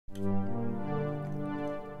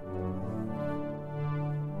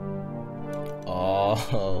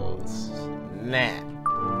Oh, snap.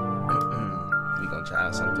 We gonna try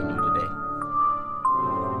out something new today.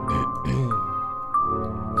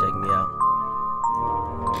 Check me out.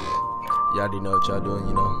 You already know what y'all doing,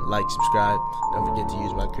 you know. Like, subscribe. Don't forget to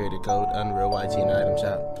use my creator code, Unrealyt in the item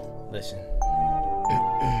shop. Listen.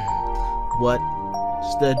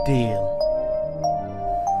 What's the deal?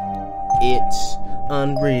 It's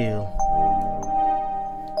Unreal.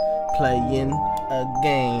 Playing a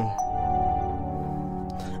game.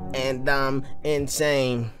 And I'm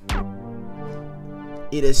insane.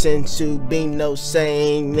 It is sense to be no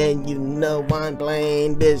sane, and you know I'm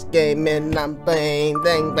playing this game and I'm playing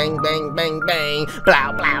bang bang bang bang bang,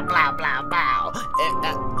 blah blah blah blah blah.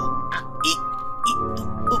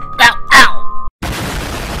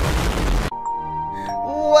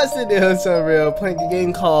 What's the deal? It's Unreal, playing a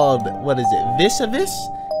game called, what is it? Vis-a-vis?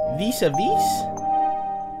 Vis-a-vis?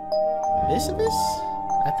 Vis-a-vis?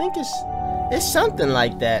 I think it's something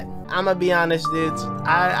like that. I'ma be honest, dudes.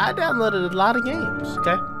 I downloaded a lot of games,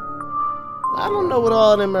 okay? I don't know what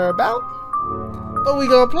all of them are about, but we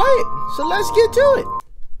gonna play it. So let's get to it.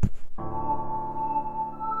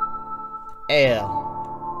 L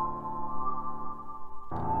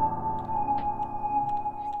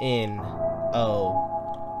N O.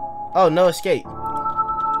 Oh, no escape.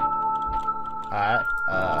 Alright.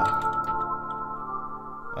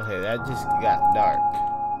 Okay, that just got dark.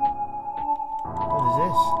 What is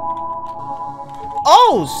this?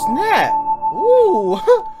 Oh, snap! Ooh!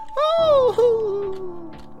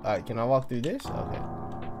 Oh! Alright, can I walk through this? Okay.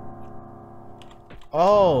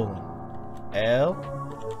 Oh! L?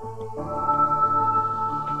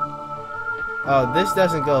 Oh, this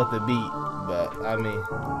doesn't go with the beat, but, I mean...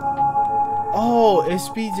 Oh, it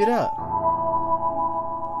speeds it up.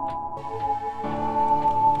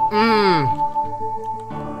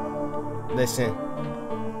 Listen.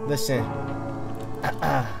 Listen.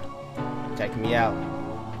 Check me out.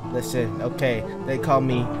 Listen, okay, they call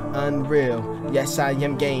me Unreal. Yes, I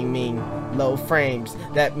am gaming. Low frames,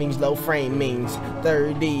 that means low frame means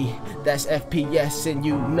 30. That's FPS, and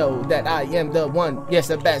you know that I am the one. Yes,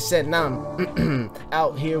 the best, and I'm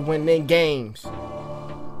out here winning games.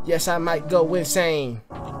 Yes, I might go insane.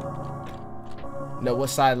 No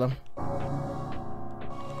ASYLUM.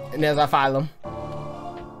 And there's ASYLUM.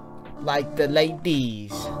 Like the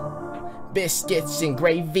ladies. Biscuits and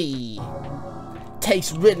gravy.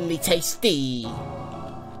 Tastes really tasty.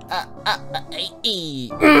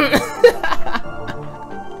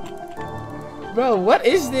 Bro, what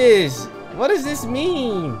is this? What does this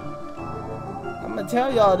mean? I'm gonna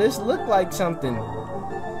tell y'all, this look like something.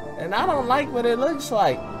 And I don't like what it looks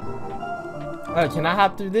like. Can I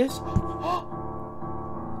hop through this?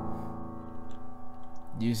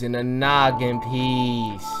 Using a noggin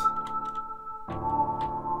piece.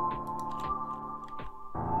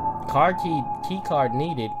 Key card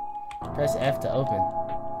needed. Press F to open.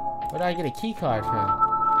 Where do I get a key card from?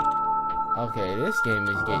 Okay, this game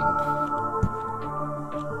is getting...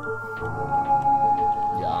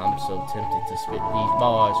 Yeah, I'm so tempted to spit these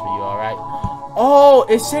bars for you, alright? Oh,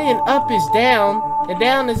 it's saying up is down and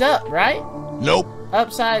down is up, right? Nope.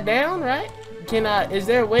 Upside down, right? Can I, is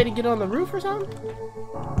there a way to get on the roof or something?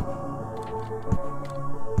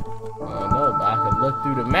 I don't know, but I can look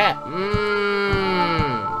through the map.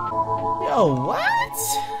 Yo, what?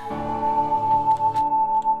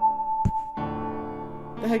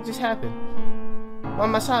 The heck just happened? Why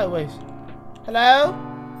am I sideways? Hello?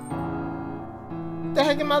 The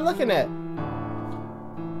heck am I looking at?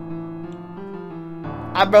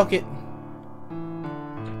 I broke it.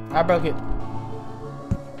 I broke it.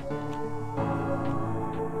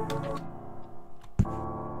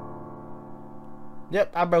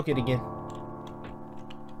 Yep, I broke it again.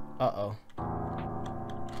 Uh-oh.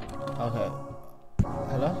 Okay.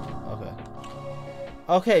 Hello? Okay.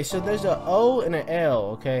 Okay, so there's a O and an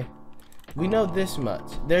L, okay? We know this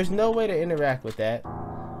much. There's no way to interact with that.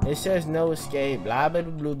 It says no escape, blah, blah,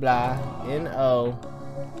 blah, blah, N-O.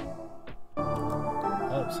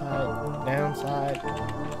 Upside, downside.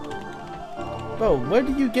 Bro, where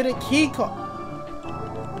do you get a key card?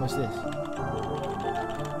 What's this?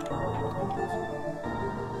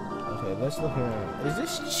 Okay, let's look around. Is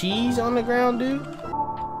this cheese on the ground, dude?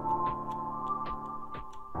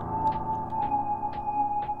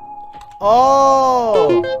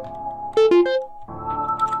 Oh!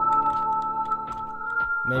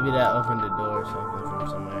 Maybe that opened the door or something from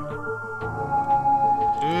somewhere.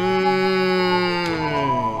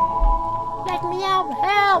 Let me out,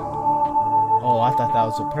 help! Oh, I thought that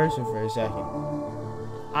was a person for a second.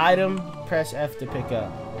 Item, press F to pick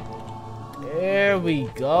up. There we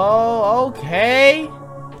go. Okay.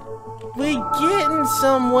 We getting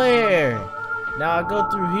somewhere. Now I go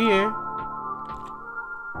through here.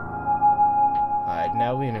 Alright,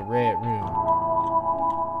 now we in a red room.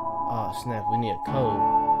 Oh snap, we need a code.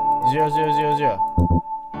 0000.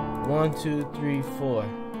 1, 2, 3, 4.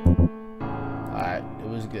 Alright, it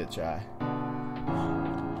was a good try.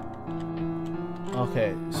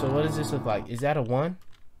 Okay, so what does this look like? Is that a 1?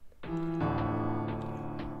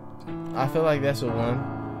 I feel like that's a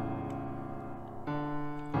 1.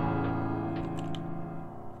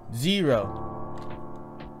 0.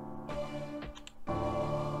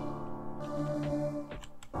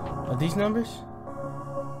 Are these numbers?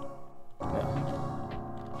 No.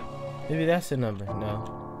 Maybe that's a number. No.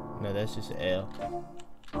 No, that's just an L.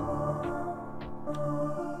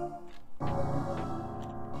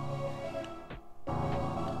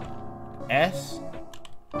 S?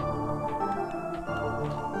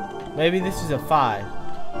 Maybe this is a 5.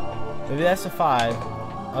 Maybe that's a 5.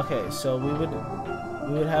 Okay, so we would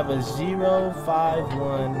have a 0, 5,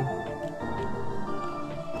 1.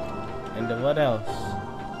 And then what else?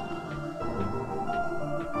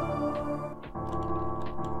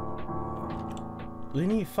 We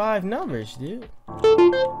need 5 numbers, dude.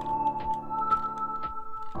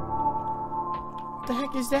 What the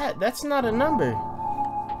heck is that? That's not a number.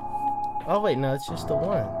 Oh wait, no, it's just a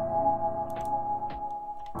 1.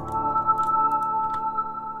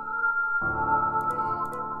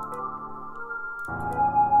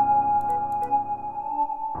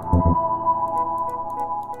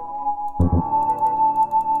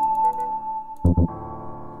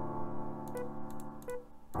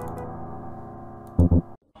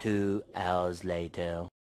 Two hours later.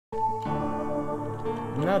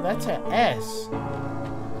 No, that's an S.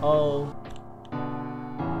 O.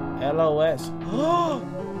 LOS.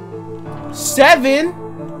 7?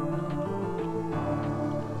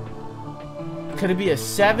 Could it be a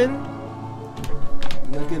 7?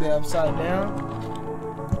 Look at it upside down.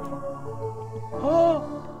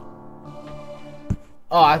 Oh,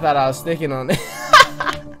 I thought I was sticking on it.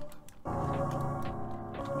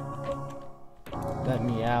 Let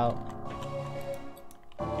me out.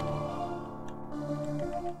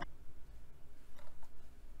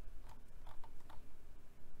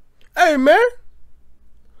 Hey man,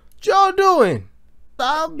 what y'all doing?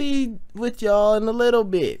 I'll be with y'all in a little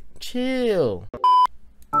bit. Chill.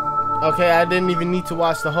 Okay, I didn't even need to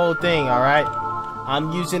watch the whole thing, alright?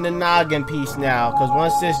 I'm using the noggin piece now, because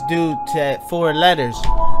once this dude said 4 letters,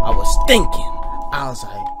 I was thinking. I was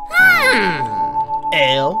like,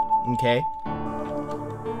 L, okay.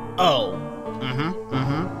 O,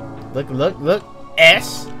 Look,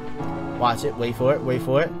 S. Watch it, wait for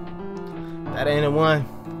it. That ain't a 1.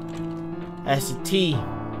 That's a T.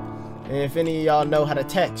 And if any of y'all know how to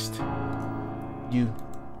text, you.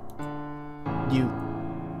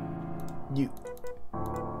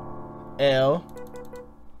 L.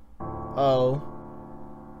 O.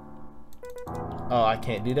 Oh, I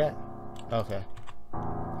can't do that? Okay.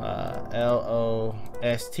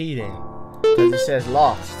 L-O-S-T then. Because it says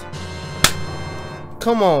lost.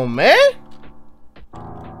 Come on, man.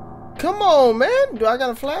 Come on, man. Do I got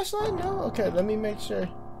a flashlight? No? Okay, let me make sure.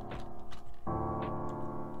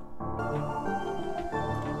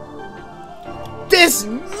 This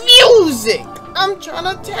music! I'm trying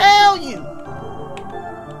to tell you!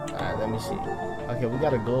 Alright, let me see. Okay, we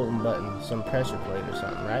got a golden button. Some pressure plate or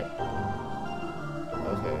something, right?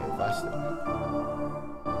 Okay, if I step...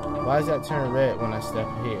 Why does that turn red when I step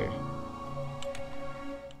here?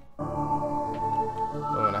 But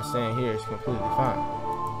when I stand here, it's completely fine.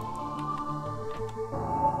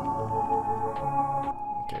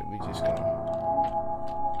 Okay, we just gonna...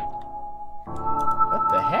 What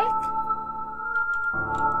the heck?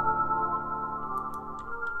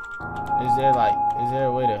 Is there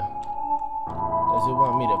a way to... Does it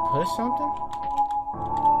want me to push something?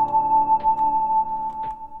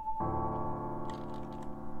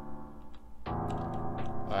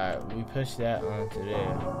 Alright, we push that onto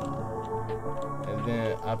there. And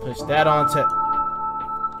then I push that onto...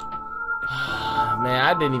 Man,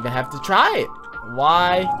 I didn't even have to try it.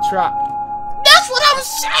 Why try? That's what I'm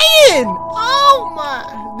saying! Oh my...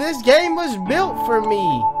 This game was built for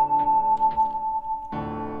me.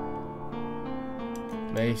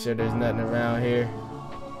 Make sure there's nothing around here.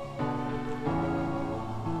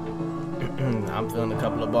 I'm feeling a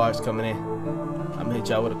couple of bars coming in. I'm gonna hit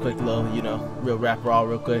y'all with a quick little, you know, real rap raw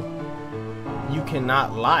real quick. You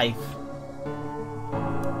cannot life.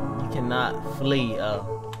 You cannot flee.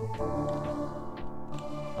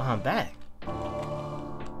 I'm back.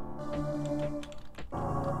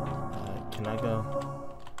 Can I go?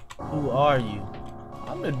 Who are you?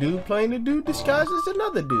 I'm the dude playing the dude disguised as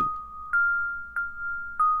another dude.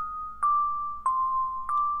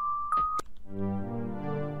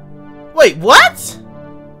 Wait, what?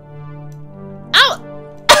 Ow!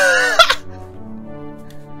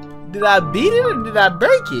 Did I beat it or did I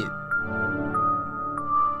break it?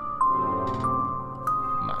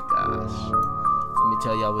 My gosh. Let me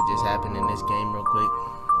tell y'all what just happened in this game real quick.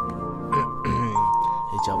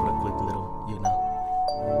 Hit y'all with a quick little, you know.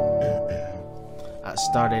 I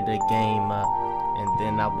started the game up and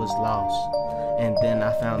then I was lost. And then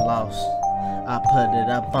I found lost. I put it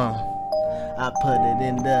up on. I put it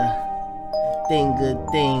in the good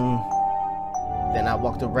thing. Then I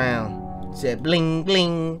walked around, said bling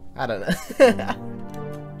bling. I don't know.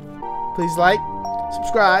 Please like,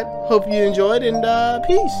 subscribe. Hope you enjoyed, and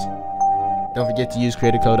peace. Don't forget to use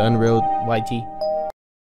creator code UnrealYT.